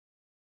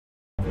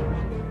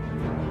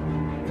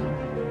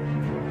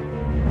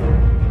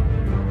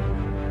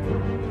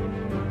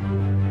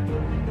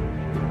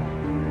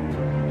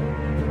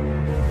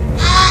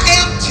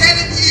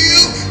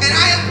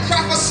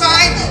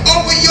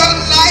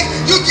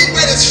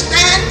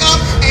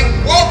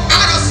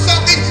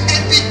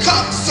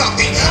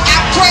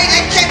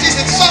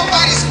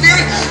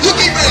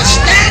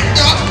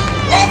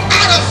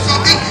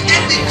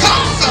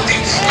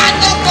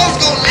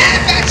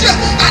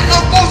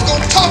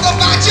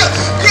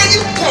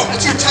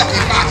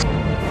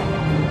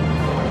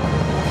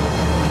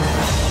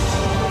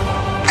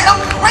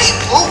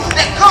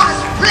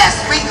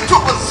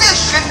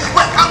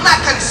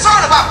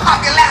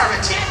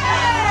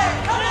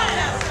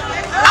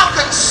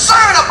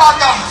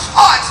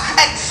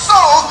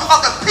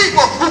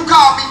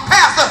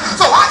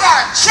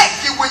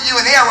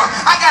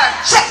gotta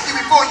check you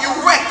before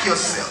you wreck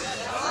yourself.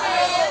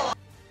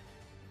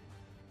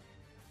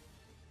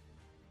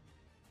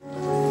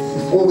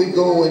 Before we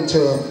go into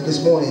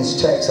this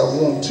morning's text, I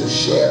want to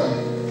share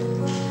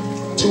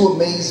two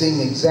amazing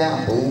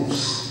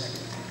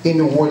examples in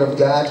the Word of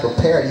God to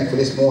prepare you for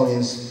this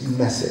morning's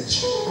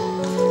message.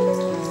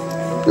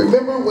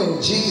 Remember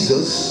when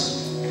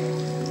Jesus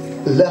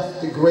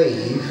left the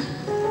grave,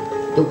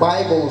 the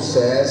Bible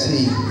says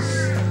he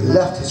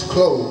left his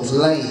clothes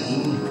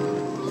laying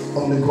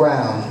on the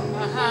ground.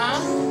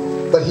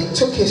 But he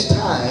took his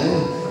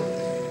time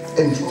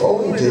and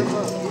folded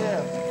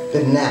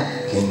the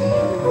napkin.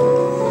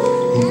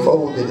 He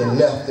folded and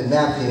left the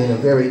napkin in a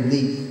very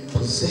neat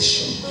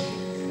position.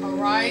 All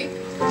right.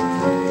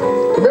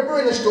 Remember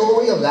in the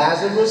story of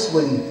Lazarus,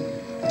 when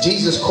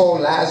Jesus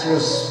called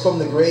Lazarus from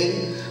the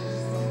grave?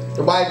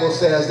 The Bible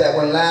says that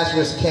when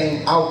Lazarus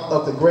came out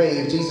of the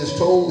grave, Jesus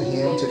told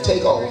him to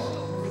take off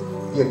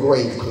your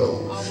grave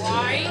clothes.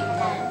 All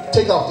right.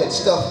 Take off that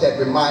stuff that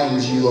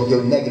reminds you of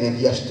your negative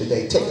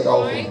yesterday. Take it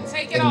off and leave it.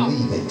 Take it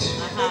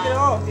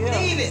off, yeah.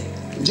 Leave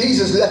it.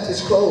 Jesus left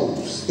his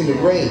clothes in the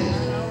grave,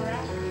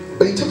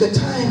 but he took the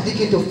time to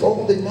get to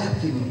fold the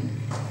napkin.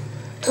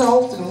 And I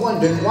often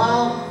wondered,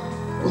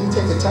 why would he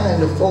take the time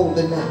to fold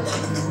the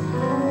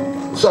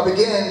napkin? So I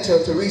began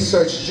to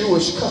research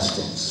Jewish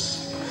customs.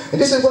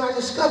 And this is what I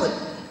discovered.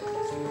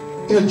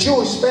 In a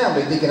Jewish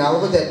family, Deacon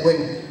Oliver, that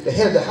when the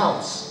head of the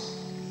house,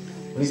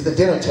 when he's at the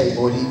dinner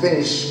table and he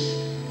finished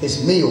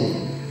his meal,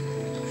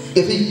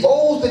 if he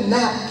folds the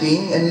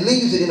napkin and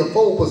leaves it in a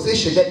fold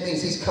position, that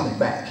means he's coming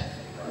back.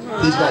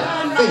 He's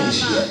not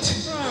finished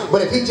yet.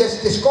 But if he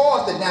just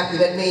discards the napkin,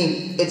 that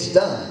means it's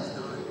done.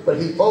 But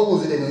if he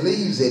folds it and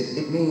leaves it,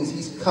 it means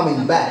he's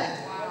coming back.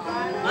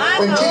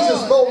 When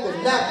Jesus folded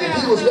the napkin,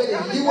 he was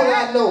letting you and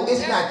I know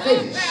it's not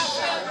finished,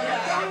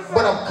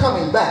 but I'm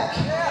coming back.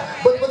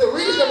 But for the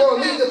reason I'm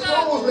going to leave the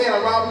clothes laying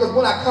around, because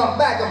when I come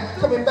back, I'm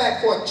coming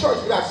back for a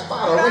church without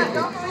spot or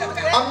wrinkle.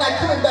 I'm not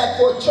coming back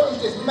for a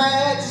church that's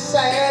mad,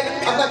 sad.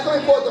 I'm not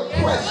coming for a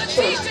depressed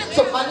church.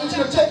 So I need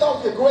you to take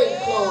off your grave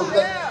clothes.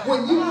 But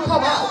when you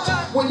come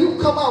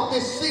out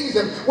this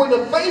season, when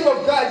the favor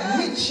of God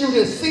meets you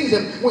this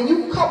season, when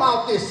you come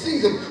out this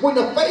season, when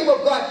the favor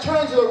of God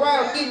turns it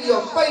around in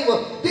your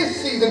favor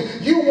this season,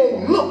 you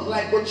won't look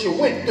like what you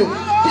went through.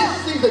 This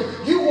season,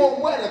 you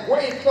won't wear the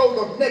grave clothes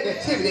of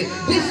negativity.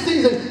 This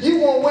season, you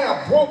won't wear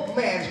a broke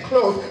man's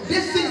clothes.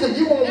 This season,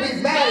 you won't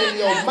be mad in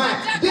your mind.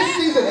 This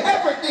season,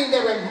 everything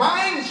that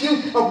reminds you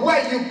of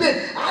where you've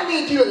been, I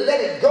need you to let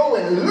it go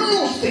and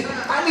loose it.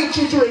 I need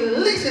you to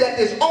release it at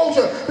this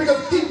altar,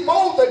 because he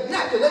folds the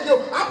napkin. Let you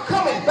know, I'm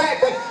coming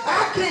back, but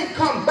I can't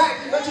come back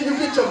until you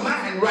get your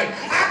mind right.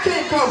 I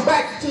can't come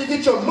back till you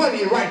get your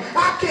money right.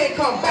 I can't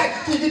come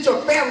back till you get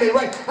your family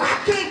right.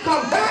 I can't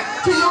come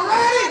back till you're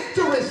ready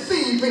to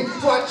receive me.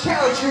 So I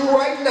challenge you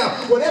right now,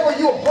 whatever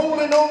you're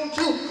holding on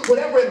to,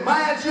 whatever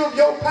reminds you of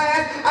your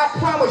past, I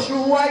promise you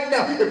right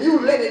now, if you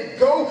let it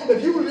go,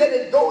 if you let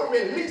it go and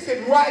release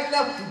it right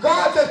now,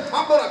 God says,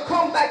 I'm going to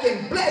come back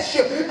and bless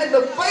you. And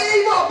the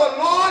favor of the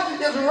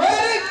Lord is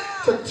ready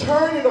to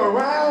turn it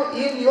around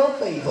in your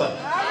favor.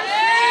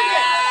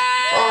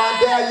 I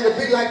dare you to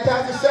be like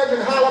Pastor Cedric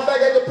and holler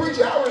back at the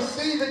preacher. I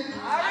receive it.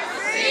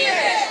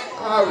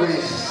 I receive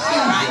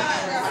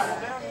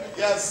it.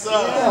 Yes, sir.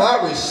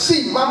 I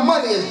receive. My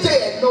money is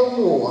dead no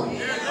more.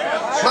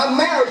 My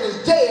marriage is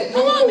dead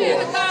no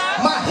more.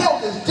 My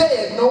health is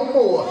dead no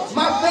more.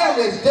 My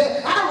family is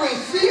dead. I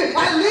receive it.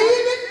 I leave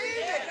it.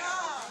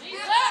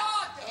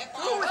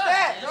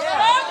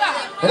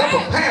 And I'm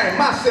preparing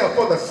myself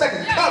for the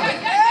second coming.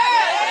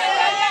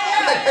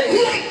 And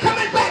he ain't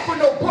coming back for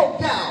no broke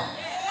down.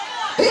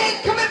 He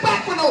ain't coming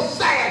back for no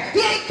sad.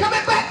 He ain't coming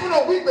back for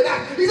no weeping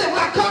out. He said,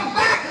 when I come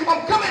back,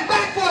 I'm coming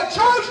back for a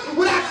church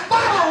without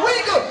spot or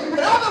wrinkle. In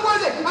other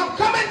words, I'm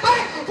coming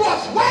back for a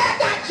swagged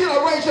out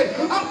generation.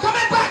 I'm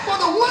coming back for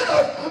the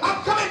winners.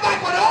 I'm coming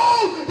back for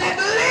those that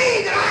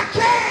believe that I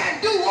can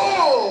do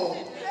all.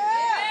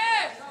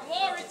 Yes.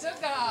 Glory to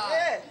God.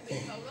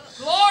 Yes.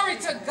 Glory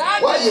to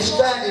God. While you're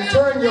standing,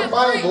 turn your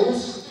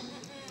Bibles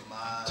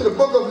to the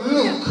book of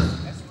Luke,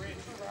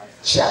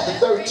 chapter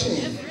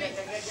 13.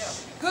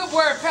 Good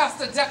word,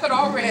 Pastor Deckard,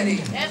 already.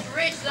 That's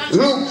rich.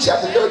 Luke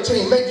chapter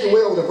 13. Make your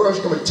way over to verse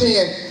number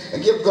 10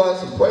 and give God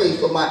some praise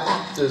for my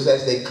actors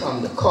as they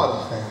come, the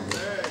Carter family.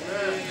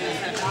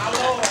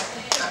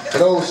 For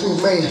those who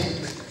may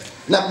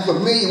not be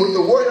familiar with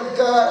the Word of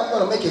God, I'm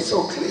going to make it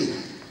so clear.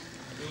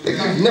 If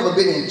you've never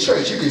been in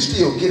church, you can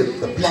still get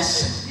a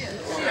blessing.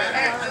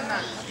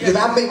 Because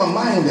I made my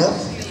mind up.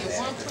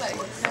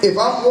 If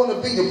I'm going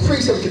to be the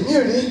priest of the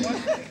community,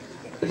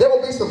 there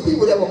will be some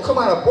people that will come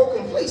out of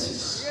broken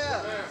places.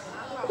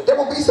 There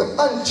will be some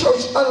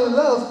unchurched,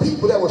 unloved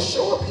people that will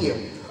show up here.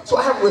 So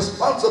I have a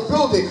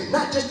responsibility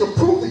not just to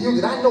prove to you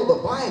that I know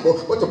the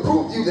Bible, but to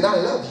prove to you that I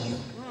love you.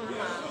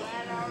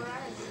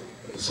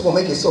 So we'll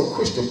make it so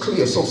crystal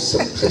clear, so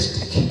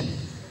simplistic,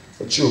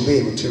 that you'll be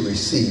able to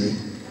receive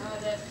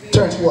it.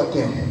 Turn toward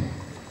them.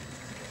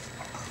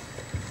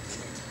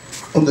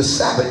 On the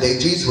Sabbath day,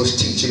 Jesus was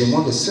teaching in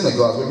one of the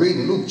synagogues. We're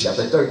reading Luke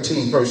chapter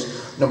 13,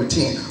 verse number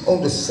 10.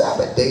 On the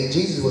Sabbath day,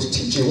 Jesus was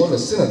teaching in one of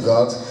the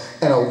synagogues,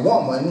 and a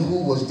woman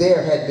who was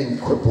there had been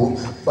crippled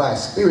by a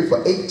spirit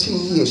for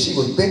 18 years. She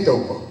was bent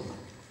over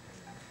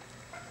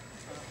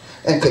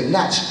and could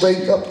not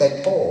straighten up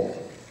at all.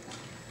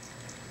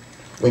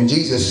 When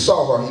Jesus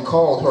saw her, he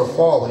called her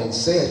forward and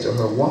said to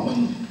her,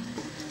 "Woman,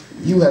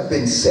 you have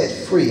been set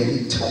free." And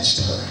he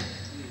touched her,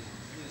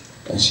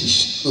 and she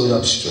stood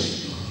up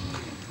straight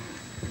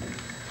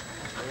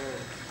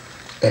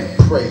and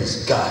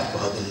praised God for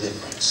her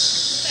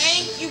deliverance.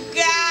 Thank you,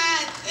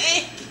 God.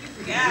 Thank you,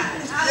 God.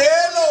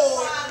 Yeah,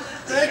 Lord.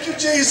 Thank you,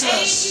 Jesus.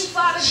 Thank you,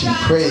 Father God. She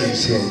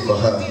praised him for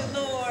her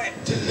Lord.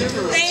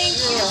 deliverance. Thank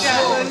you,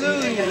 God.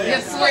 Hallelujah.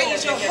 Yes,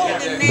 Praise your holy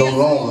Lord. name. No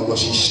longer was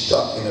she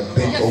stuck in a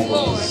bent Yes, over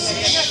Lord.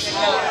 position.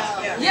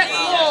 Yes,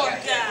 Lord.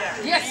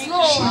 Yes,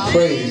 Lord. She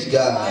praised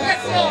God Yes,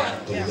 for Lord. her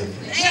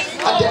deliverance. Yes,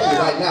 I Lord. tell you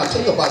right now,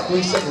 take about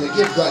 3 seconds to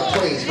give God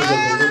praise for your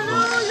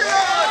deliverance.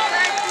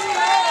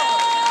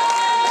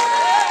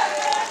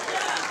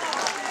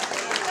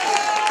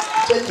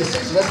 Take your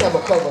seats, let's have a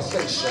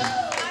conversation.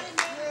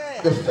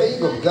 The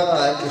favor of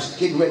God is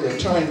getting ready to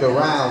turn it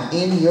around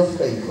in your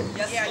favor.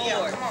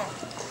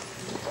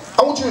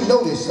 I want you to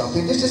notice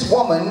something. This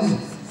woman,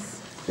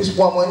 and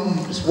this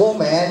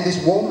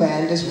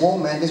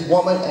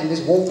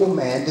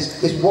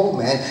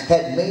woman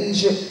had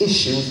major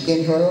issues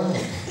in her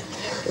life.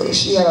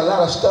 She had a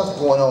lot of stuff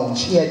going on.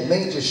 She had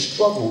major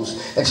struggles,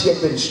 and she had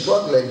been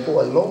struggling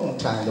for a long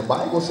time. The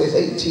Bible says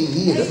 18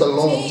 years, that's a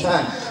long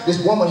time. This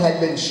woman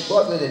had been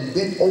struggling and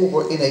bent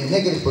over in a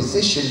negative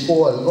position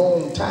for a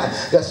long time.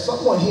 There's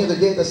someone here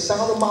today, the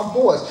sound of my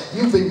voice.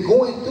 You've been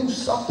going through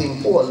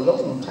something for a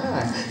long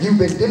time. You've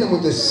been dealing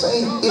with the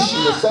same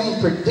issue, the same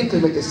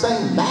predicament, the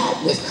same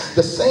madness,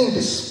 the same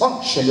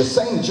dysfunction, the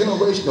same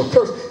generational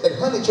curse that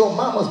hunted your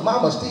mama's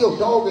mama, still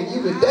dogging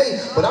you today.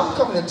 But I'm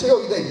coming to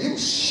tell you that you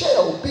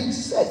shall be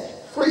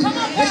set free.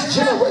 This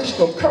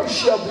generational curse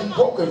shall be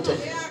broken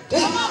today.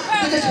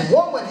 This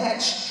woman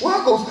had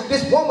struggles.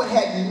 This woman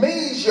had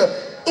major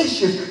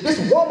issues. This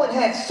woman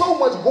had so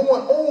much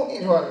going on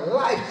in her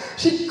life.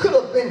 She could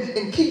have been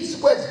in Keith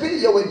Sweat's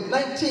video in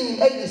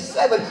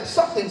 1987.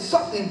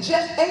 Something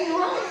just ain't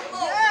right.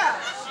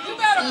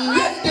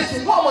 Yet this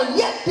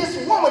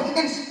woman,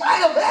 in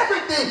spite of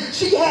everything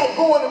she had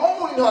going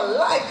on in her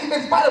life,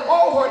 in spite of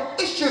all her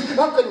issues,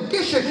 her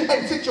condition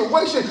and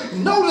situation,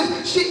 notice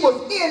she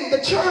was in the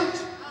church.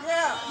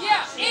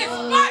 Yeah, in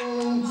spite.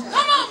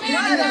 Come on,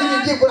 man.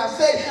 You get what I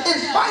said? In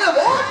spite of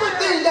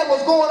everything that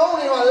was going on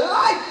in her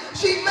life,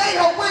 she made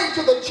her way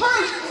to the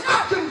church.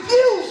 I'm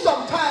confused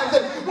sometimes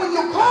that when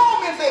you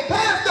call me and say,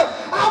 "Pastor,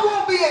 I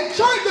won't be in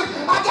church.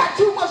 I got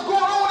too much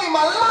going on in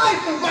my life.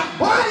 My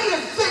body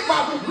is sick.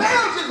 My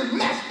marriage is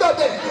messed up.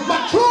 And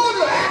my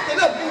children are acting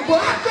up."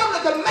 Well, I come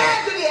to command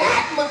to the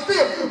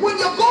atmosphere. When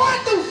you're going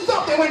through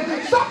something, when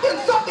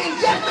something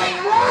just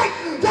ain't right,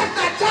 that's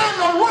not time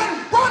to run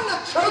from the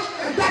church.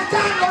 That's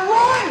time to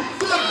run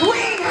to the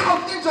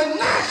Greenhouse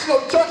International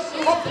Church,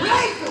 a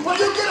place where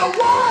you get a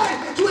word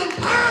to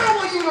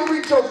empower you to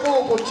reach your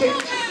full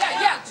potential.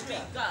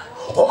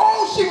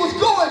 All she was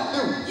going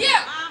through.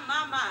 Yeah.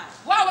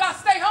 Why would I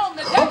stay home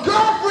today? Her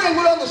girlfriend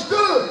would have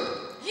understood.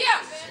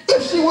 Yeah.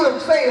 If she would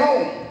have stayed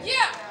home.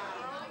 Yeah.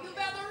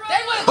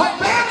 They would have. Her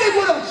family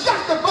would have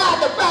justified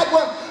the fact,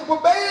 well,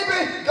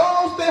 baby, go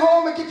on, stay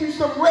home and get you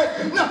some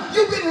rest. No,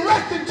 you've been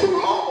resting too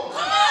long.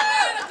 Come on,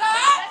 man of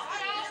God.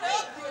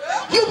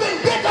 You've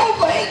been bent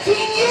over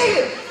 18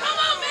 years. Come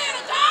on, man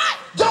of God.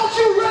 Don't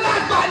you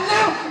realize by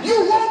now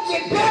you won't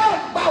get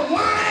better by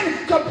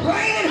whining,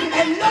 complaining,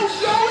 and no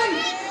showing?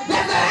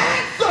 There's an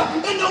answer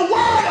in the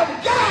Word of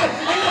God.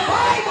 And the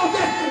Bible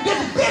says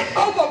this bent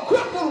over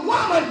crippled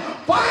woman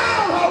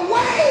found her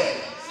way.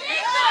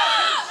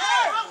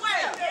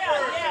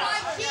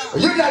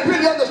 You're not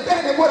really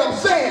understanding what I'm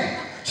saying.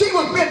 She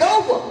was bent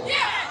over.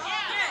 Yeah.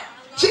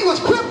 She was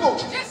crippled.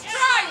 Just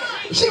try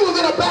it. She was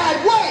in a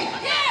bad way.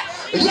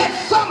 Yeah. Yet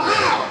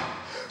somehow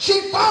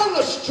she found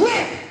the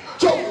strength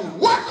to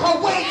work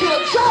her way to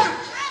the church.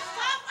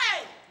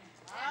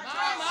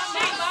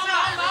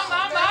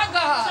 My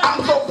God.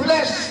 I'm so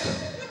blessed.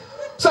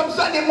 Some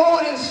Sunday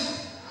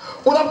mornings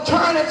when I'm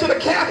turning to the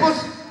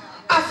campus,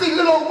 I see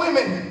little old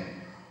women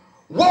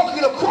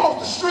walking across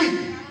the street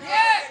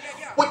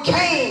with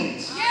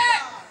canes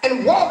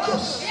and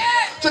walkers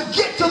to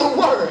get to the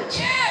word.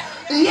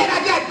 Yet I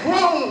got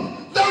grown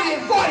 30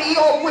 and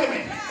 40-year-old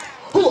women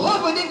who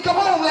husband didn't come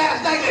home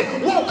last night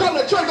and won't come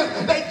to church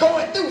because they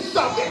going through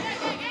something.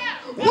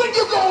 When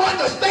you gonna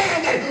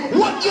understand that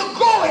what you're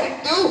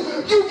going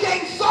through, you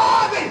can't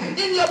solve it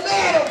in your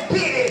bed of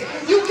pity.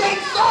 You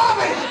can't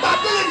solve it by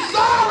feeling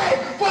sorry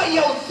for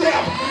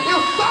yourself.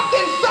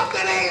 If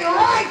something ain't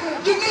right,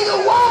 you need a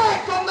word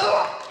from the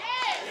Lord.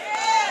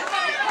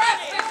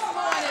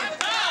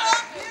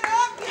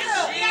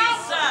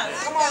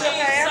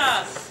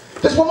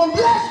 This woman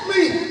blessed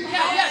me.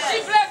 Yeah,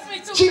 she blessed me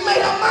too. She made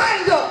her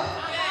mind up.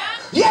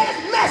 Yeah,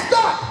 it's messed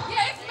up.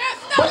 Yeah, it's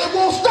messed up. But it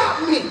won't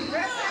stop me.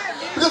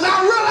 Because I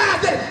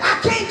realize that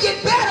I can't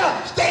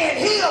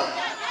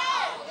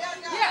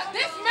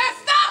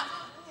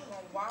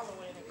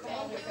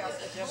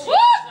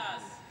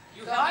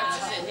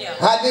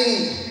I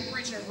need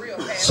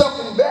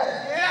something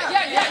better.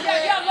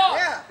 Yeah,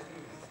 Lord.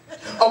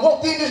 I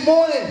walked in this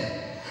morning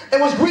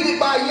and was greeted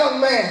by a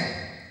young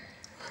man.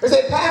 He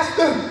said,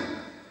 Pastor,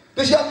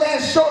 this young man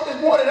showed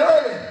this morning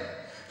early.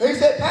 And he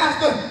said,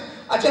 Pastor,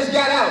 I just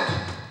got out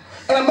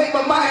and I made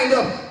my mind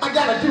up. I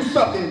got to do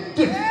something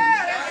different.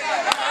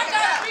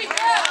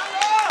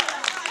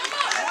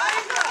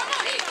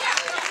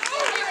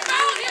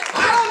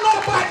 I don't know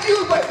about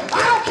you, but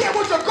I don't care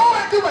what you're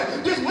going through.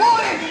 But this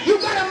morning, you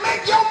got to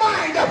make your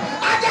mind up.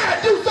 I got to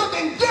do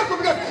something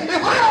different, because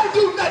if I don't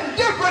do nothing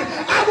different,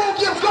 I won't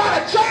give God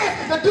a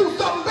chance to do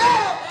something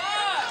better.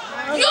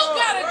 You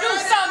got to do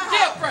something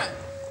different.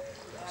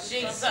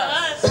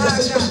 Jesus.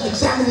 Let's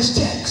examine this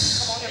text.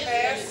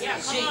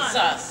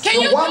 Jesus. Can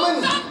you do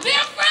something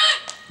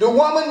different? The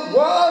woman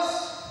was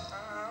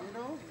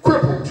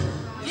crippled.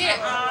 Yeah.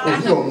 Well,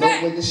 you don't know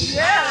where this shit.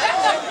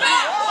 That's a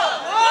fact.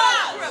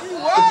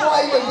 Before I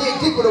even dig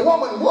deeper, the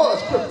woman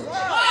was crippled.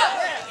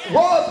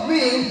 Was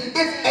means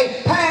it's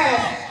a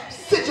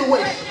past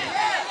situation.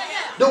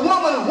 The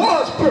woman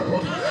was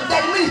crippled.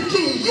 That means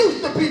she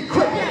used to be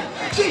crippled.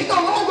 She's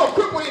no longer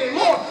crippled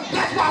anymore.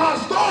 That's why her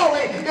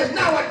story is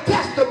now a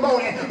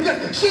testimony,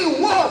 because she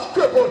was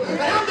crippled.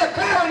 And I'm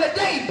declaring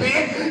today,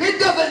 Ben, it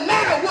doesn't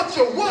matter what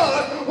you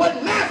was,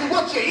 what matters is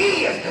what you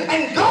is.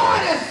 And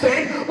God is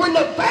saying, when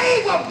the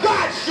favor of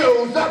God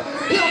shows up,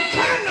 he'll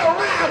turn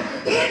around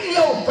in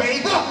your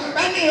favor.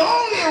 And the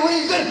only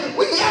reason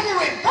we ever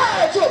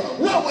refer to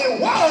what we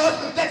was,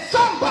 that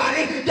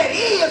somebody that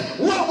is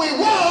what we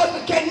was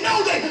can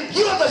know that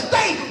you have to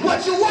stay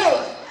what you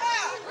was.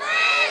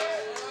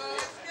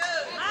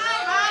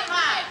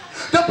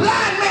 The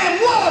blind man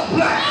was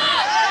blind.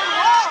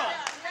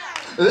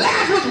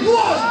 Lazarus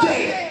was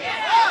dead.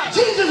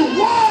 Jesus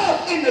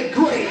was in the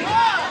grave.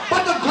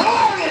 But the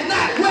glory is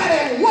not where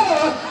they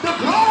was. The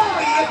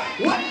glory is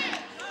what?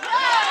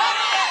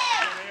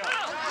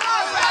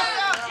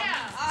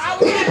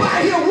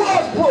 Anybody here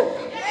was broke?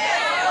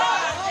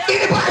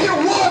 Anybody here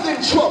was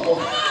in trouble?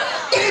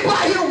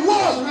 Anybody here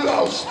was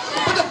lost?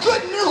 But the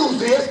good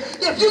news is,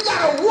 if you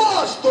got a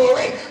war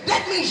story,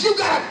 that means you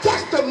got a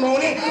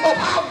testimony of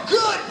how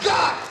good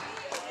God.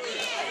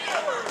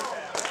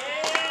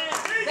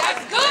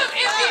 That's good.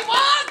 If he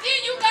was,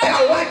 then you got. And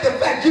I like the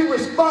fact you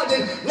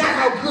responded not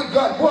how good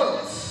God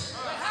was,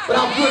 but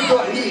how good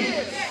God is.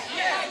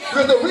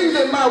 Because the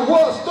reason my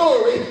war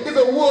story is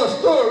a war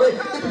story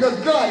is because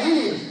God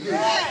is good.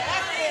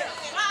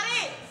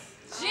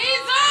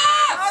 Jesus!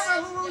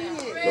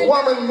 The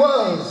woman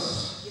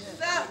was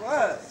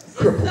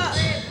crippled.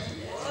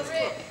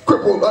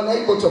 Crippled,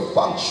 unable to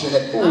function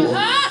at full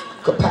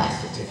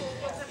capacity.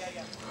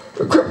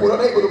 Crippled,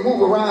 unable to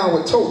move around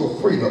with total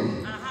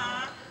freedom.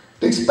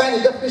 The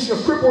expanded definition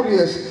of crippled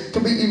is to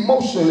be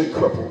emotionally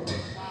crippled,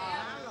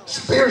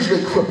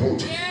 spiritually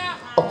crippled,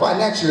 or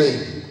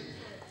financially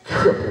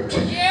crippled.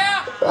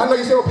 I know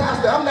you say, well,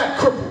 Pastor, I'm not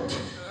crippled.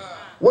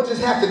 What does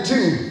this have to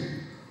do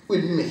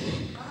with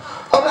me?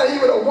 I'm not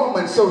even a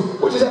woman, so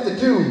what does this have to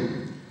do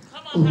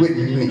with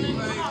me?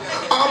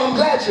 I'm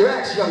glad you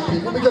asked, young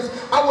people, because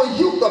our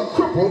youth are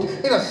crippled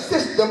in a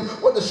system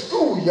where the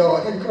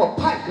schoolyard has become a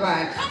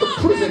pipeline to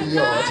prison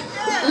yards.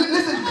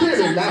 Listen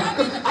clearly now,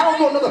 because I don't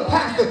know another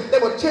pastor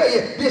that will tell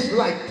you this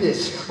like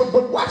this. But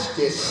watch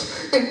this.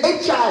 In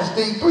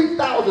HISD,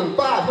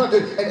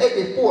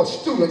 3,584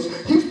 students,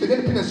 Houston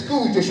Independent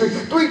School District,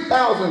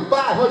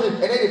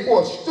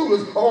 3,584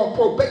 students are on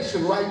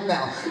probation right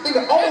now. In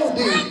the OD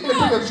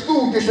Independent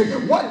School District,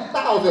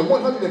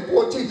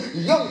 1,114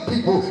 young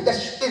people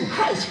that's in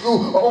high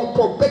school are on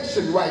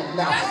probation right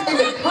now. In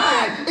the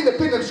Klein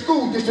Independent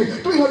School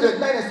District,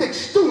 396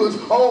 students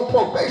are on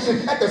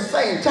probation at the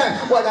same time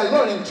while they're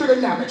learning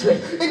trigonometry.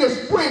 In the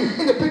Spring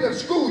Independent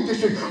School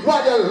District,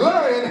 while they're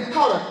learning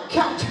how to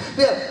count,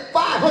 there are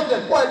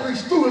 543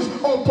 students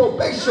on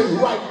probation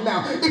right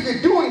now. If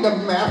you're doing the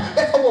math,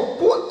 that's over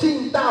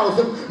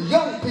 14,000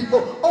 young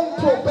people on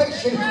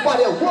probation while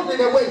they're working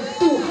their way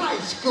through high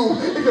school.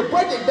 If you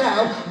break it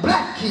down,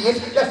 black kids,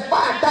 that's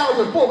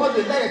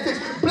 5,496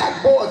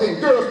 black boys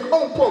and girls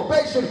on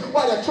probation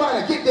while they're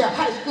trying to get their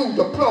high school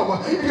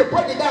diploma. If you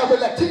break it down to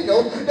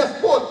Latinos, that's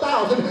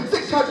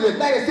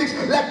 4,696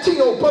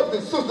 Latino brothers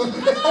and sisters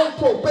that's on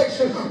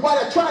probation while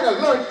they're trying to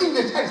learn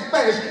English and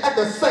Spanish at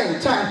the same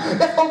time.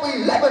 That's over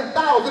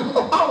 11,000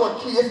 of our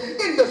kids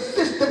in the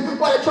system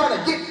while they're trying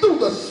to get through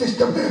the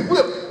system.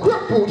 We're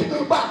crippled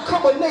by a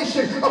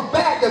combination of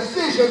bad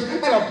decisions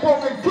and a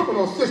broken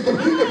criminal system.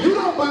 If you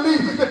don't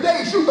believe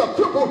today's youth are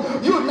crippled,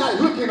 you're not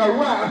looking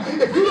around.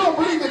 If you don't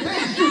believe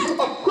today's youth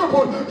are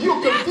crippled,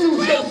 you'll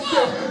confuse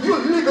yourself. You're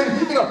living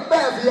in a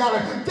fantasy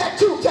island.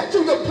 Tattoo,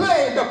 you're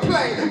playing the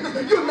plane.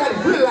 You're not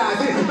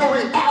realizing the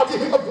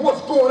reality of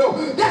what's going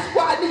on. That's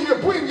why I need you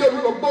to bring your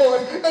little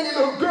boys and your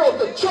little girls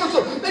to church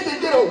so they can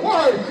get a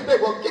word that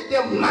will get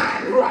their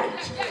mind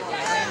right.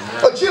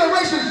 A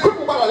generation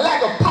crippled by a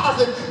lack of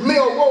positive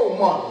male role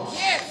models.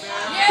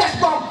 That's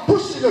why I'm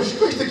pushing the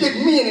streets to get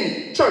men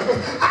in church.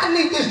 I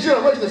need this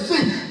generation to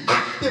see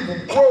active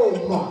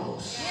role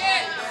models.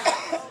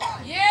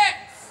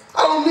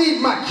 I don't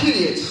need my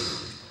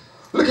kids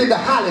looking to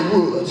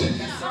Hollywood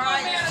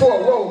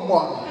for a role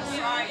model.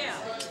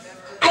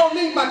 I don't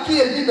need my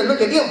kids even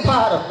look at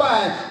Empire to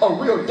find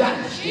a real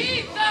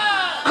dynasty.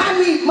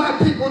 I need my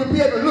people to be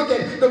able to look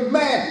at the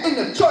man in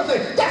the church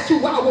and say, that's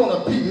who I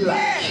want to be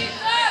like.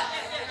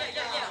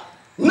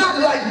 Not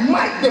like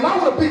Mike them. I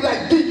want to be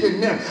like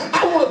Deacon them.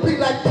 I want to be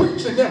like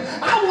Preacher them.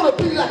 I want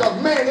to be like a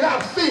man that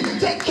I've seen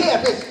take care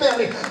of his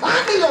family.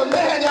 I need a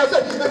man that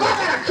says, if I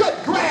got to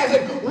cut grass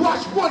and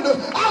wash windows,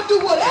 I'll do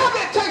whatever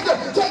it takes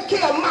to take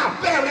care of my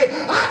family.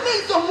 I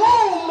need some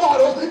role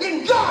models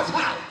in God's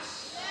house.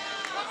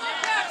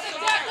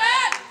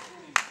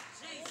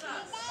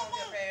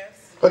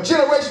 A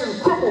generation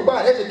crippled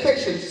by an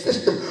education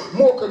system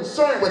more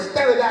concerned with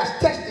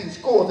standardized testing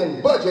scores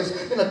and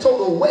budgets than the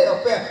total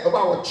welfare of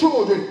our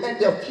children and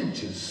their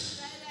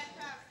futures.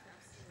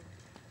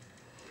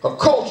 A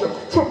culture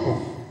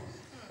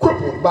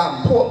crippled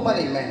by poor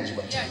money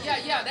management.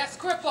 Yeah, that's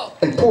crippled.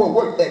 And poor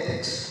work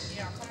ethics.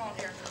 Yeah, come on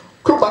here.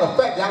 Crippled by the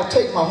fact that I'll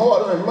take my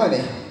hard-earned money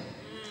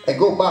and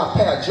go buy a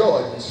pair of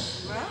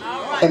Jordans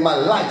and my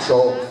lights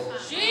off.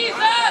 Jesus,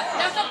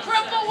 that's a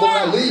crippled But when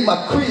I word. leave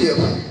my crib,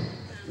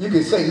 you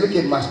can say, look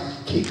at my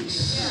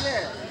kicks.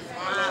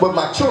 But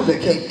my children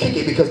can't kick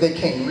it because they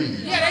can't read.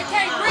 Yeah, they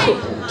can't read.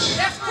 Crippled.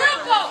 That's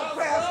crippled.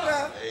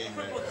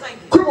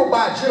 Crippled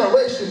by a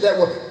generation that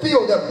will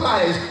fill their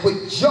bodies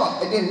with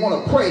junk and didn't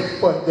want to pray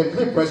for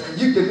deliverance.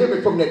 You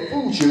delivered from that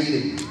food you're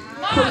eating.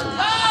 My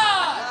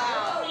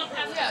God.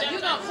 Yeah, you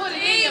don't put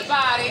it in your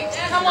body.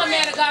 Come on,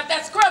 man of God,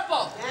 that's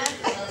crippled.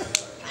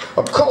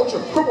 A culture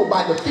crippled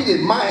by defeated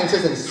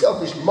mindsets and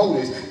selfish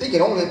motives,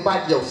 thinking only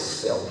about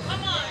yourself.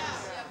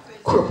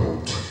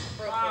 Crippled.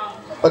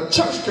 A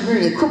church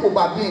community crippled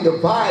by being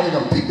divided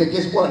and pitted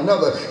against one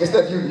another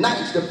instead of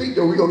uniting to defeat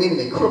the real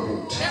enemy.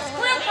 Crippled. That's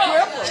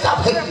crippled. Stop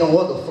hating on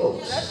other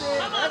folks.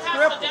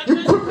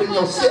 You crippling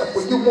yourself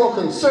when you're more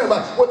concerned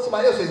about what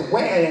somebody else is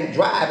wearing and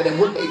driving and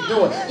what they're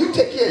doing. You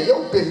take care of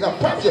your business. I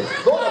promise you,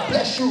 God will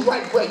bless you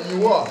right where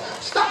you are.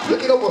 Stop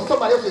looking over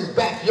somebody else's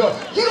backyard.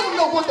 You don't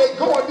know what they're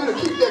going through to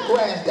keep their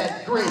grass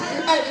that green.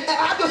 And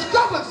I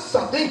discovered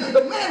something.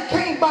 The man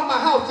came by my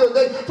house the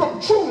other day from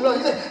True Love.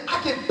 He said,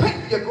 I can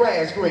paint your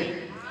grass green.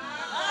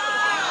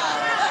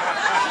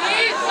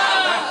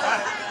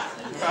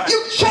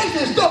 You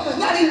chasing stuff that's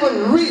not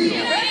even real.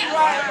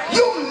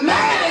 You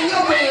mad in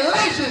your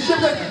relationship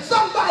that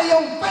somebody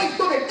on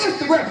Facebook and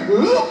Instagram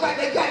look like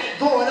they got it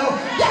going on.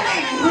 That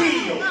ain't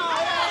real.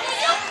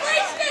 You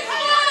preached it,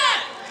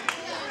 man.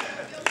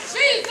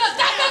 Jesus,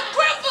 that's a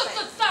crippled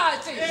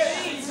society.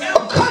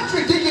 A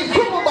country getting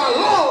crippled by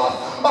laws.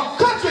 A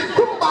country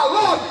crippled by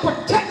laws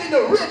protecting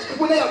the rich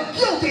when they are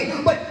guilty,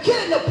 but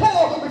killing the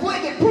poor before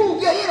they can prove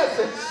their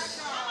innocence.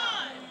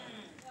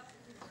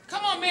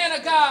 Come on, man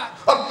of God.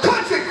 A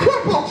country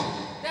crippled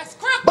That's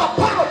crippled. by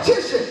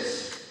politicians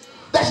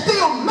that's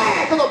still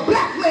mad because a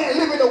black man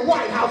live in the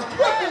White House.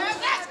 Crippled.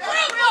 That's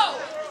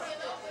crippled.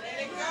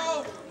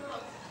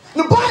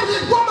 The Bible,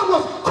 this woman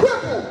was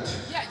crippled.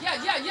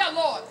 Yeah,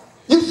 Lord.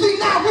 You see,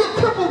 now we're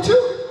crippled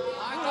too.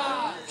 My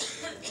God.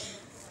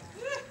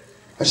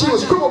 And she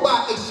was crippled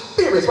by a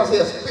spirit. So I say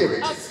a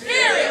spirit. A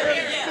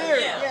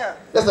spirit.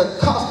 That's a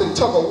constant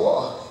tug of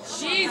war.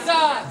 Jesus.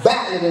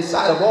 Battling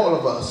inside of all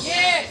of us.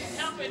 Yes.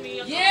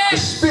 The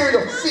Yes. spirit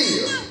of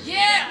fear.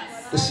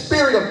 Yes. The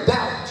spirit of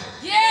doubt.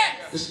 Yes.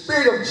 The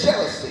spirit of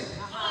jealousy.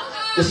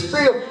 The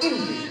spirit of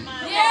envy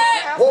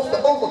Yes. wants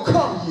to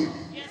overcome you.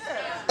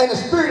 And the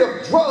spirit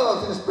of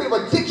drugs and the spirit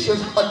of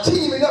addictions are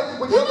teaming up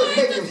with the other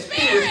negative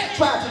spirits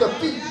trying to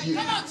defeat you.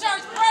 Come on,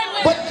 church, pray with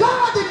me. But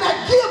God did not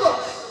give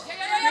us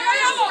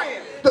Yeah, Lord.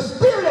 the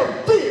spirit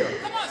of fear.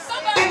 Come on,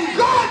 somebody. And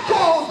God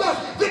calls us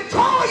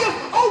victorious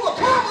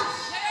overcomers.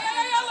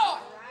 Yeah, Lord.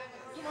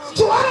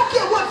 So I don't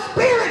care what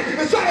spirit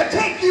is trying to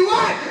take you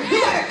out. You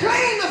got to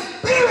claim the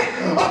spirit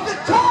of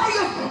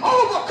victorious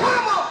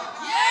overcomer.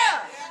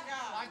 Yeah.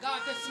 My God,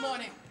 this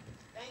morning.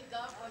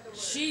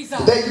 Jesus.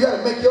 Today you got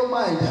to make your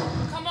mind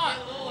up. Come on.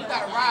 You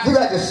got to rise. You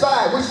got to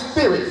decide which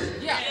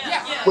spirit Yeah.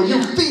 will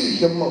you feed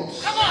the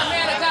most. Come on,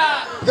 man of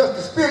God. Because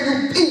the spirit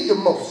you feed the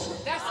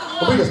most That's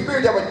the will be the one.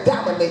 spirit that will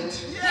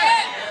dominate.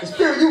 Yeah. The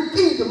spirit you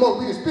feed the most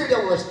will be the spirit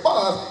that will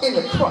respond in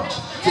the crunch.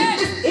 See,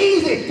 it's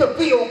easy to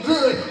feel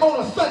good on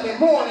a Sunday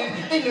morning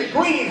in the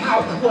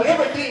greenhouse where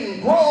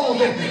everything grows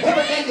and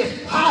everything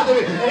is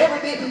positive and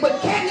everything.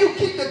 But can you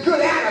keep the good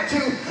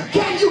attitude?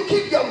 Can you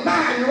keep your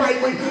mind right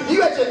when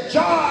you at your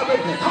job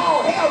and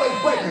all hell is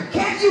breaking?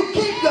 Can you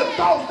keep your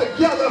thoughts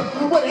together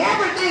when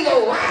everything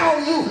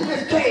around you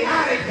is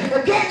chaotic?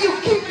 And can you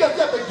keep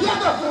yourself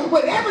together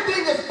when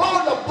everything is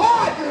falling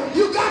apart?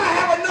 You gotta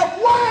have enough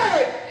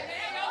word.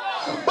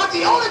 But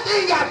the only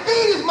thing I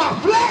feed is my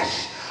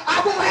flesh. I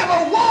won't have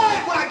a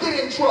word when I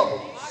get in trouble.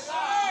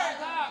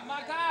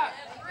 My God.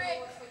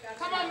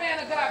 Come on, man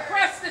of God.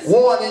 Press this.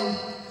 Warning,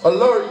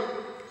 alert,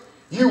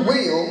 you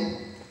will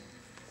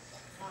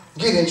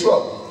get in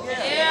trouble.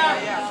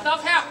 Yeah.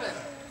 Stuff happened.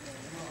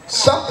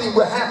 Something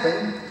will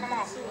happen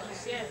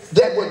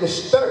that will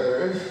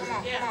disturb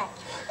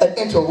and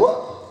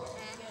interrupt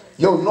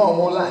your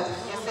normal life.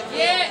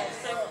 Yeah.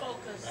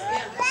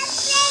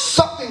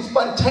 Something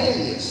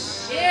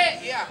spontaneous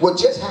Yeah. will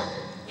just happen.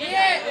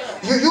 Yeah.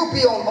 You'll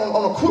be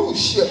on a cruise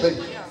ship and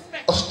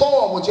a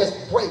storm will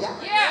just break out.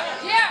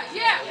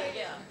 Yeah.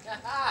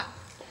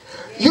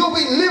 You'll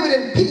be living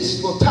in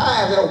peaceful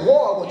times and a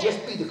war will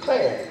just be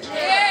declared.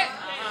 Yeah.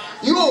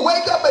 You will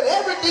wake up and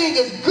everything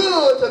is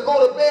good to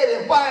go to bed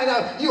and find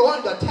out you're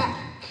under attack.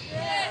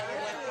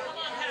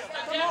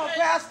 Come on,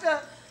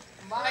 Pastor.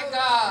 My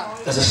God.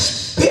 There's a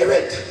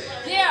spirit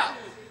Yeah.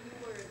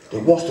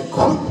 that wants to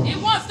cripple It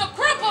wants to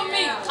cripple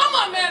me. Come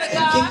on, man of and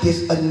God. get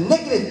this. A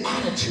negative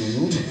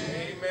attitude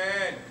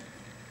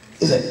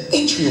is an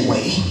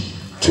entryway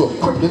to a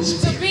crippling To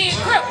spirit. being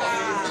crippled.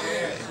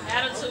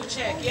 Attitude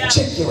check. Yeah.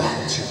 Check your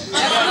attitude.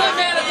 That's good,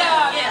 man of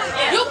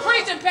God. You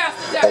preaching,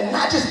 Pastor Jack. And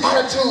not just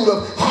attitude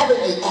of having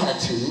an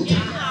attitude,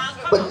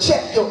 but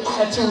check your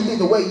attitude in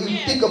the way you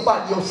think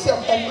about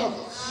yourself and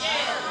others.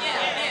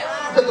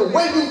 Because the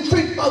way you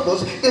treat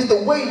others is the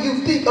way you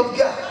think of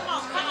God.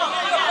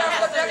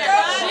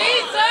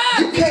 Jesus.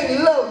 You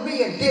can't love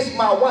me and diss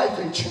my wife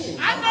and children.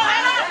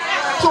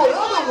 So in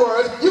other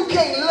words, you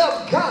can't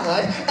love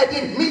God and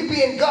then me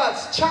being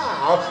God's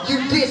child, you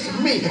diss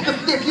me.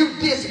 If you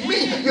diss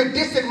me, you're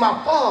dissing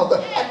my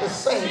Father at the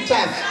same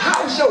time.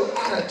 How's your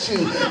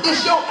attitude?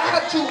 Is your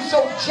attitude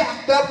so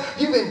jacked up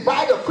you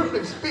invite a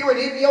crippling spirit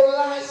in your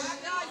life?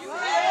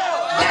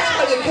 That's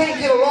why you can't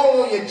get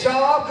along on your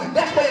job.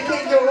 That's why you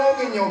can't get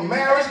along in your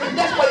marriage.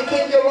 That's why you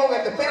can't get along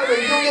at the family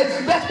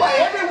reunion. That's why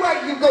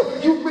everywhere you go,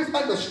 you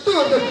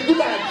misunderstood because you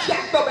got a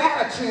jacked up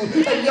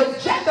attitude. And your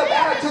jacked up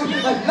attitude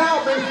has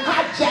now been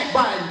hijacked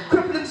by a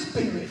crippling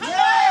spirit. Come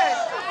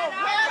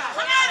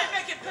on and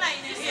make it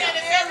plain. He said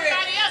it's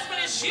everybody else, but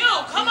it's you.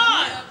 Come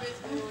on.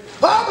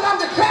 Oh, but I'm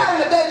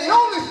declaring today the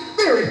only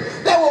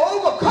spirit that will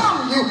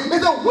overcome you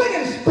is a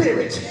winning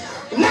spirit.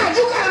 Now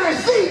you got to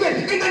receive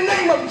it in the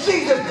name of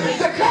Jesus.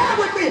 Declare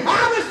with me,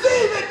 I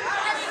receive it.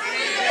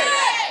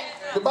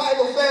 The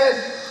Bible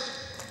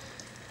says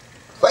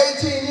for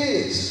 18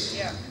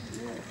 years.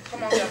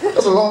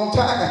 That's a long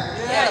time.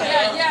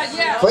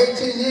 Yeah. For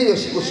 18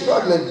 years she was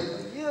struggling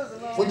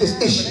with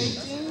this issue.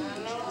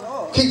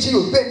 She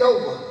was bent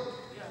over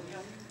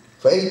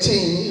for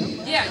 18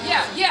 years.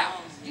 Yeah.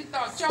 You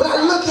thought But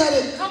I look at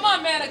it Come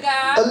on, man of a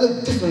God.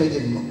 little differently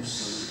than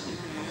most.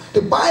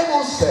 The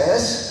Bible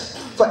says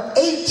for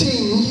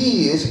 18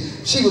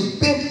 years she was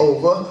bent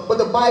over, but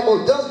the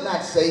Bible does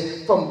not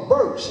say from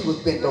birth she was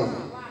bent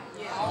over.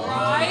 All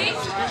right.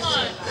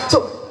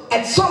 So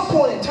at some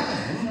point in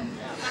time,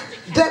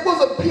 there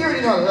was a period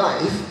in her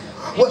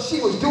life where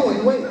she was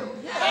doing well.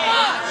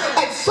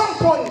 At some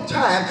point in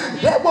time,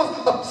 there was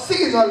a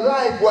season in her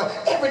life where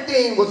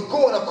everything was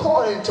going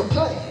according to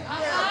plan.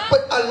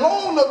 But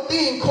along the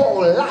thing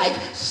called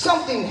life,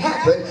 something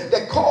happened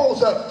that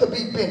caused her to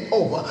be bent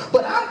over.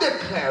 But I'm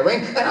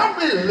declaring and I'm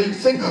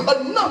releasing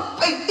enough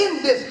faith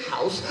in this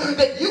house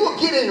that you are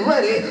getting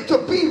ready to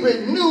be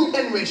renewed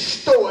and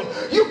restored.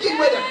 You're getting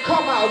ready to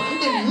come out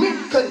in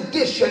mint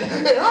condition.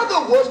 In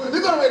other words,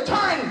 you're going to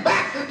return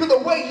back to the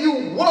way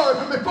you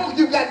were before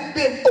you got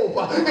bent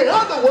over. In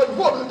other words,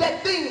 before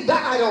that thing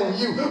died on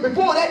you,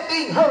 before that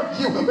thing hurt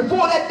you,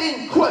 before that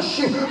thing crushed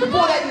you,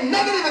 before that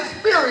negative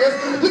experience,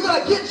 you're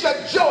going to get your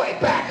joy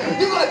back.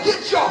 You're going to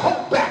get your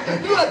hope back.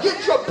 You're going to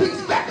get your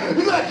peace back.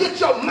 You're going to get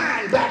your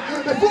mind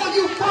back. Before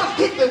you first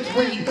hit the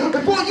dream,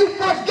 before you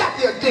first got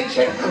the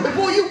addiction,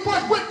 before you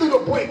first went through the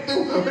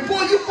breakthrough,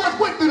 before you first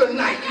went through the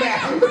nightmare,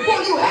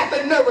 before you had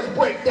the nervous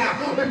breakdown,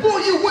 before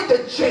you went to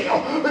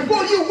jail,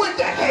 before you went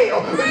to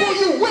hell, before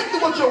you went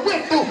through what you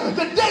went through,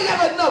 today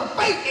there's enough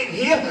faith in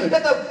here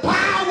that the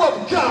power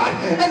of God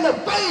and the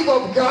favor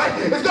of God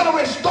is going to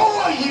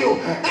restore you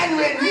and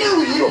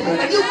renew you,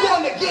 and you're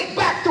going to get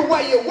back to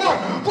where you were.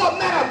 For a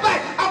matter of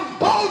fact, I'm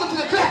bold to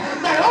declare,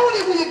 not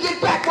only will you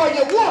get back where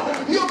you were,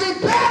 you'll be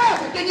better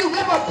than you've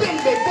ever been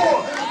before.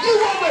 You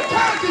won't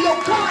return to your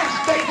current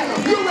state.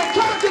 You'll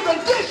return to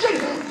condition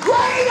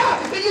greater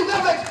than you've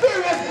ever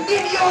experienced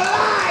in your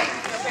life.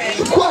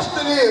 The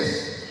question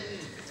is,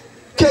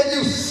 can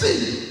you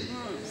see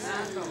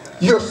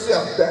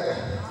yourself better?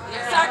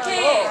 Yes, I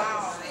can.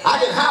 I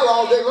can holler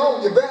all day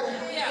long, you better.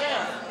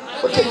 Yeah.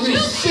 But can you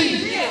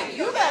see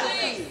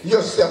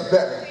yourself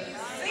better?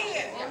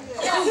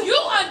 Do you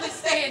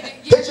understand it?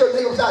 Get your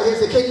neighbors out here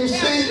and say, can you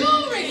see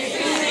You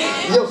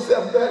receive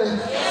yourself better?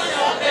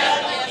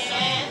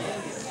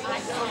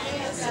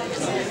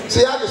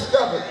 See, I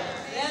discovered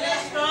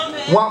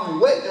while I'm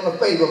waiting on the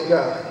favor of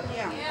God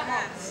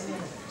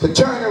to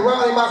turn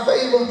around in my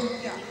favor,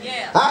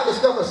 I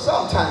discovered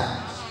sometimes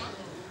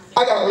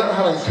I got to learn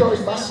how to encourage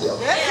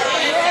myself.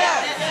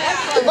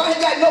 If I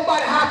ain't got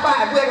nobody high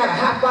five, I got to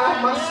high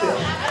five myself.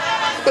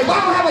 If I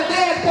don't have a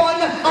dance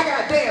partner, I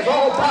got to dance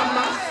all by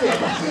myself.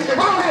 If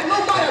I don't have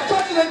nobody to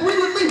touch and agree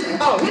with me,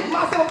 I'll hit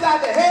myself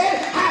upside the head,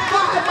 high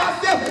five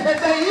myself, and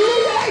say,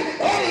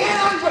 yeah, Eddie and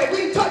Andre,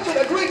 we touch and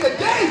agree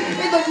today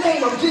in the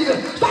name of Jesus.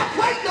 Stop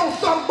waiting on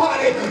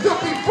somebody to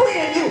be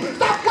freeing you.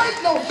 Stop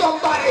waiting on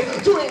somebody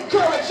to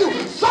encourage you.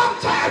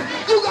 Sometimes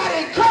you got to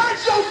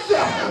encourage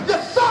yourself.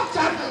 Because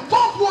sometimes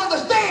folks will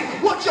understand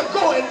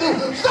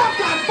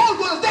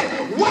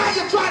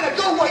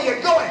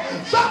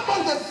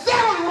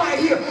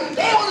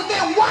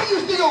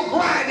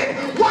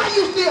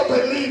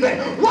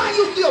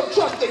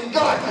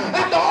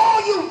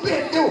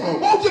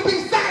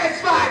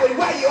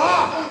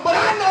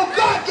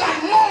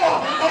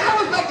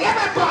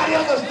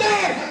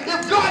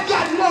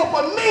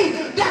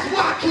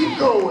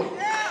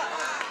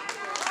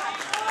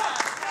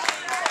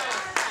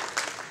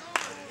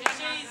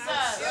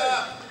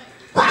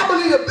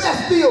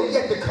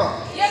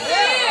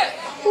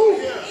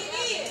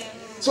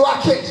So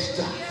I can't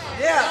stop.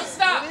 Don't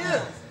stop.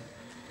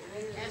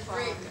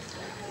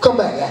 Come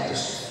back,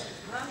 actors.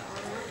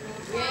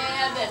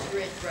 Yeah, that's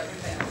rich, brother.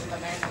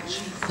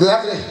 Because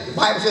after the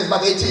Bible says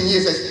about 18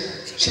 years,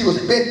 says she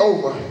was bent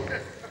over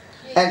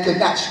and could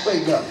not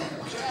straighten up.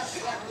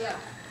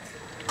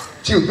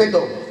 She was bent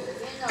over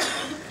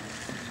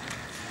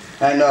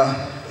and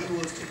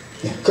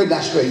could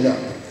not straighten up.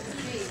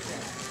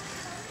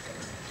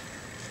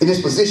 In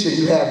this position,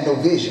 you have no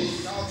vision.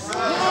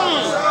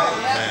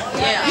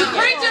 You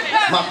preaching,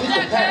 Pastor. My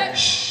people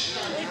perish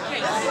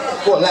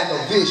for lack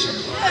of vision.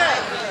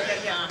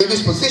 In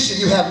this position,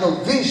 you have no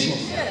vision.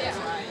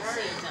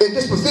 In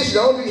this position,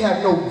 not only you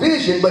have no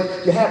vision,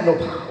 but you have no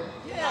power.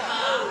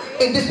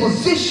 In this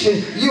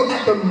position, you're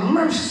at the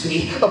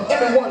mercy of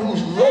everyone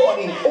who's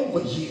lording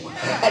over you.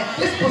 At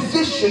this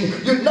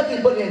position, you're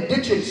nothing but an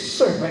indentured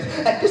servant.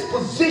 At this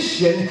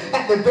position,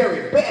 at the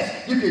very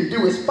best, you can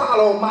do is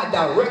follow my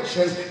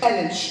directions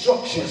and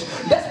instructions.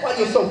 That's why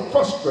you're so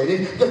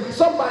frustrated, because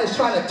somebody's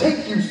trying to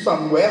take you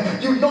somewhere.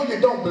 You know you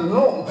don't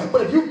belong.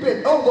 But if you've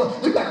been over,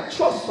 you got to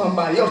trust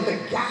somebody else to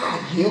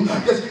guide you,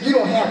 because you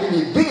don't have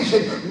any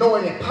vision nor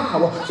any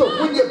power. So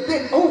when you're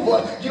bent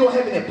over, you don't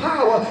have any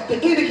power. The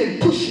enemy can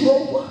push you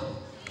over.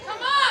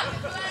 Come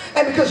on.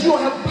 And because you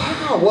don't have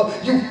power,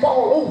 you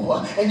fall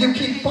over and you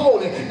keep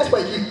falling. That's why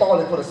you keep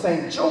falling for the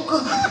same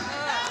joker.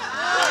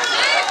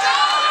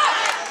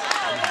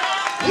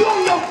 You're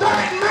in your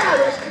third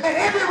marriage and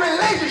every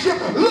relationship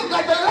looks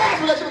like the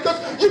last relationship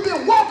because you've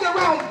been walking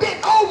around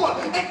bent over.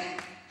 And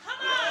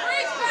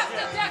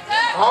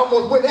I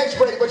almost went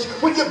X-rated, but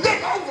when you're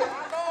bent over,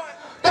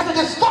 that's a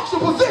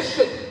dysfunctional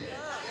position.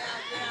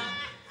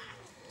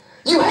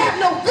 You have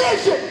no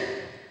vision.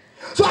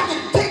 So I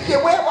can take you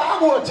wherever I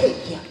want to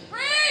take you.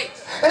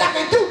 And I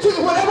can do to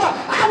you whatever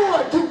I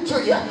want to do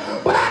to you.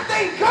 But I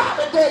thank God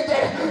today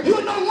that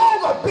you're no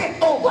longer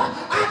bent over.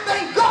 I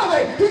thank God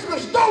that He's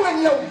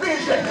restoring your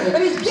vision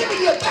and He's giving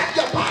you back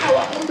your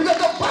power. Because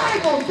the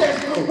Bible says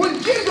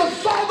when Jesus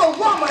saw the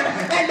woman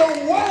and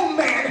the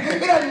woman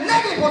in a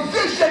negative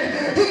position,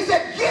 He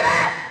said, get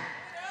out.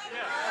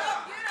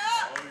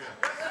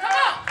 Come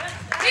on.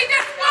 He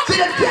just spoke.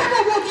 See, the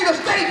devil wants you to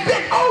stay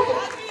bent over.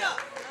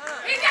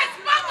 He just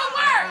spoke a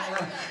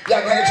word.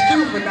 Y'all gotta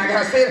excuse me now,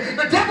 I said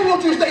the devil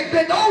wants you to stay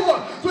bent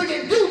over so he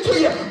can do to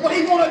you what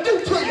he want to do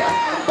to you.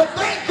 But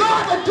thank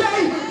God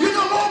today you're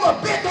no longer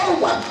bent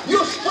over.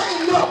 You're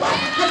straightened up.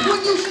 Because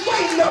when you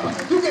straighten up,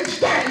 you can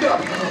stand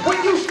up.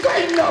 When you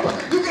straighten up,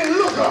 you can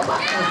look up.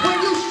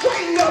 When you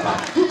straighten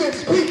up, you can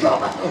speak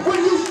up.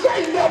 When you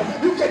straighten up,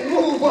 you can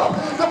move up.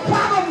 The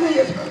problem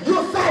is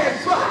you're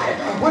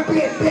satisfied with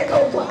being bent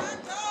over.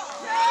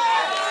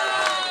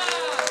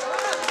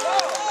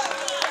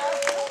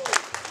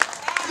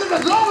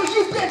 As long as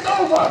you bent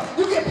over,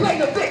 you can play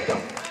the victim.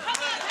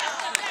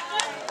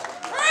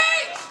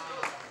 Preach.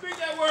 Speak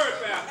that word,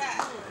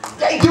 Pastor.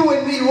 They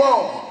doing me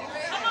wrong.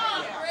 Come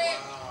on.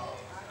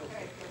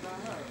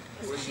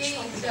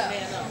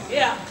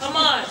 Yeah, come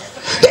on.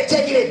 They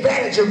taking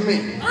advantage of me.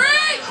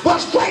 Preach. Well,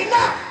 straighten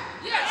up.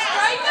 Yeah,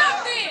 straighten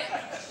up then.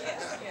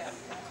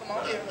 Come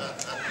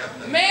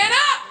on. Man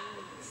up.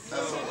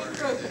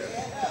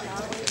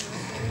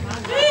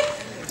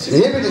 See,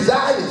 the enemy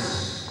desires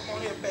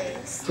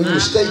for you to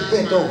stay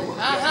bent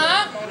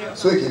over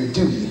so he can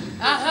do you.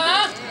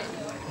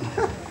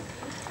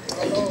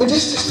 But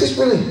this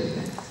really,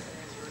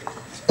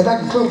 if I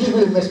conclude, this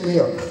really messed me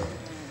up.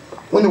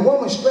 When the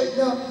woman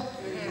straightened up,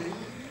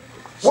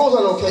 what was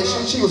her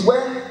location? She was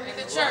where? In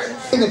the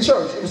church. In the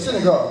church, in the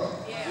synagogue.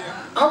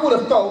 Yeah. I would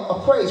have thought a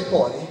praise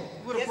party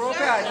would have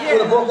broke out.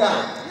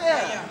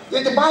 Yeah.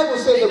 Yet the Bible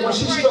says that when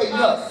she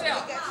straightened up,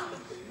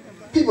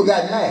 people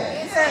got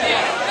mad.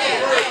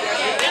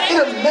 It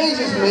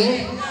amazes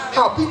me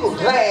how people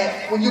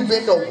glad when you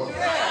bend over.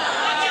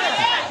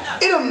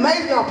 It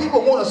amazes me how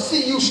people want to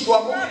see you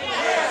struggle. And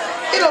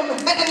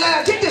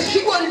I get this,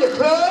 she wasn't in the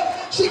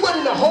club, she wasn't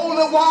in the hole in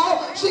the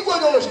wall, she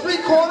wasn't on the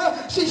street corner,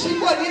 she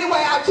wasn't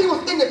anywhere out, she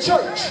was in the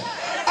church.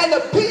 And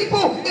the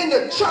people in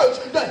the church,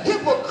 the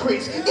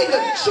hypocrites in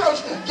the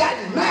church got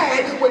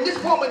mad when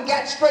this woman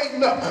got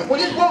straightened up. When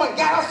this woman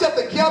got herself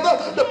together,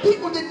 the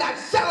people did not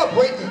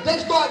celebrate. They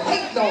started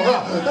hating on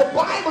her. The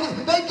Bible,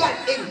 they got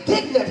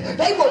indignant.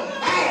 They were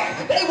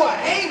mad. They were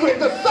angry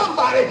because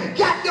somebody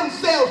got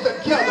themselves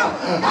together.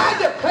 I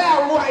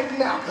declare right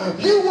now,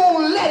 you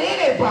won't let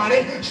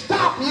anybody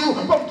stop you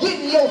from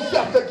getting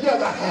yourself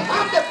together.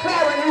 I'm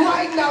declaring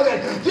right now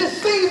that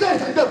this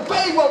season, the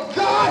favor of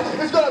God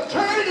is going to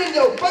turn it in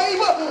your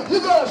favor.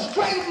 You're going to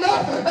straighten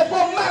up. And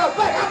for a matter of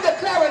fact, I'm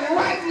declaring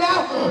right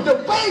now,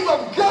 the favor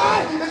of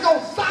God is going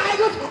to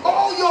silence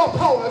all your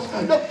opponents.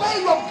 The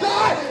favor of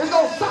God is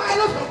going to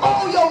silence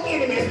all your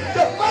enemies.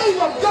 The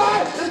favor of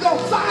God is going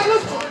to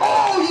silence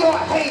all your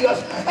haters.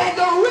 And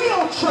the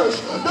real church,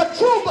 the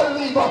true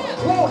believer,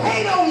 won't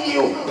hate on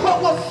you,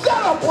 but will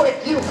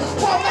celebrate you.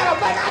 For a matter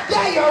of fact, I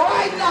dare you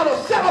right now to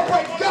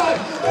celebrate God,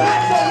 not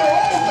for your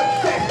own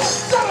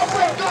success.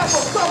 Celebrate God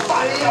for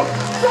somebody else.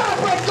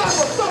 Celebrate God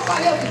for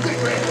somebody else's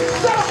victory.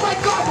 Celebrate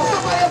God for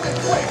somebody else's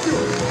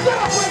breakthrough.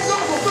 Celebrate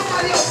God for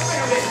somebody else's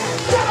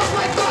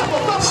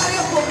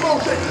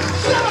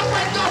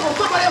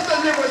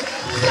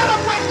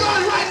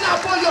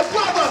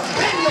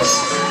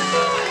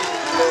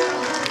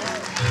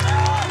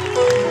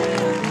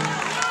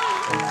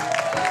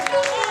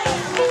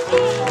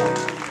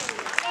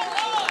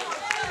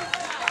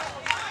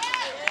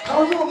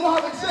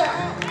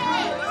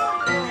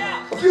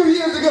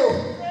ago,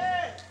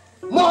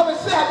 Marvin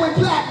Sapp went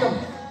platinum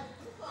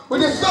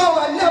with this song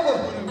I never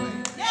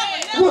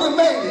would have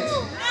made it.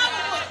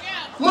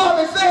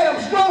 Marvin said,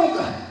 I'm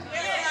stronger,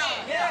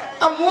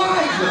 I'm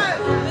wiser,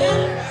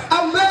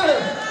 I'm better.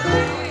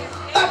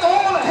 After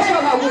all the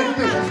hell I went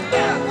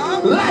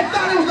through, life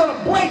thought it was going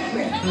to break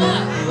me.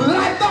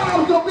 Life thought I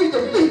was going to be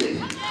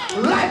defeated.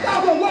 Life thought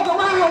I was going to walk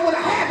around with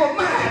a half of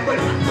mine. But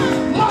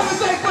Marvin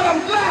said, but I'm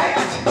glad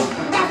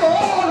after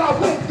all I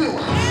went through,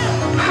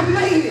 I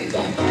made it.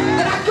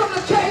 And I come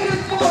to tell you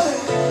this morning,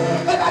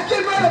 as I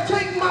get ready to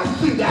take my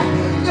seat,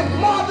 if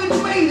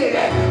Marvin made it,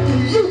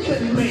 you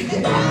can make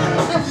it.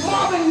 If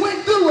Marvin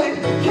went through it,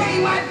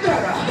 came out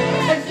better,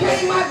 and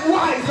came out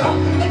wiser,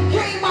 and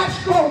came out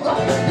stronger,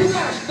 you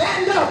gotta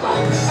stand up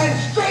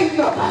and straighten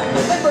up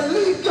and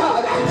believe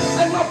God.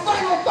 And my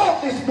final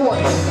thought this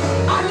morning,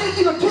 I need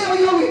you to tell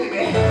your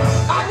enemy,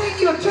 I need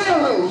you to tell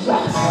those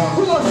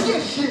who are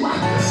against you,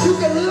 you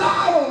can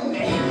lie on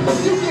me,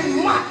 you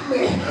can mock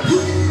me, you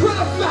can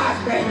criticize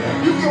me,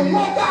 you can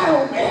walk out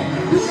on me,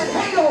 you can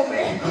hate on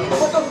me,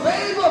 but the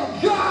favor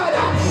of God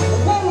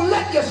won't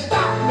let you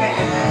stop me.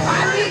 I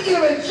need you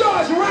to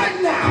rejoice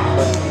right now.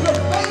 The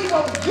favor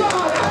of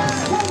God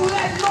won't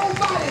let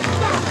nobody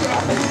stop you.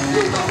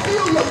 You can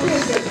feel your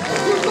business.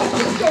 You can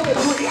get your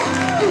degree.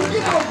 You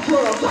get out of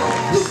drugs.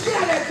 You get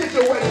out of that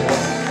situation.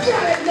 Get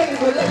out of that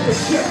negative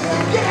relationship.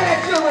 Get out of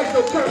that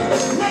generational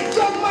curse. Make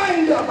your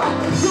mind up.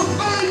 The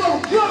favor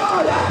of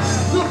God.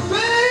 The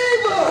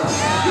favor.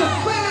 The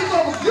favor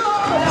of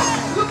God.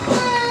 The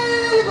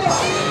favor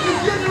is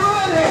getting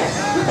ready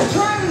to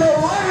turn it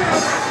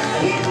around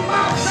in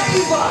my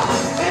favor.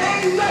 And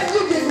ain't nothing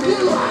you can do.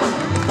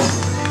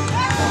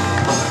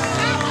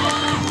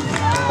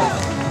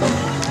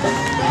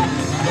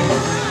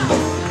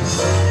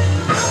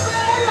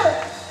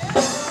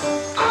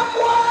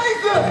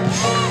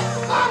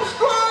 I'm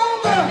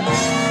stronger.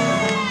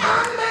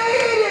 I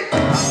made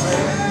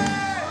it.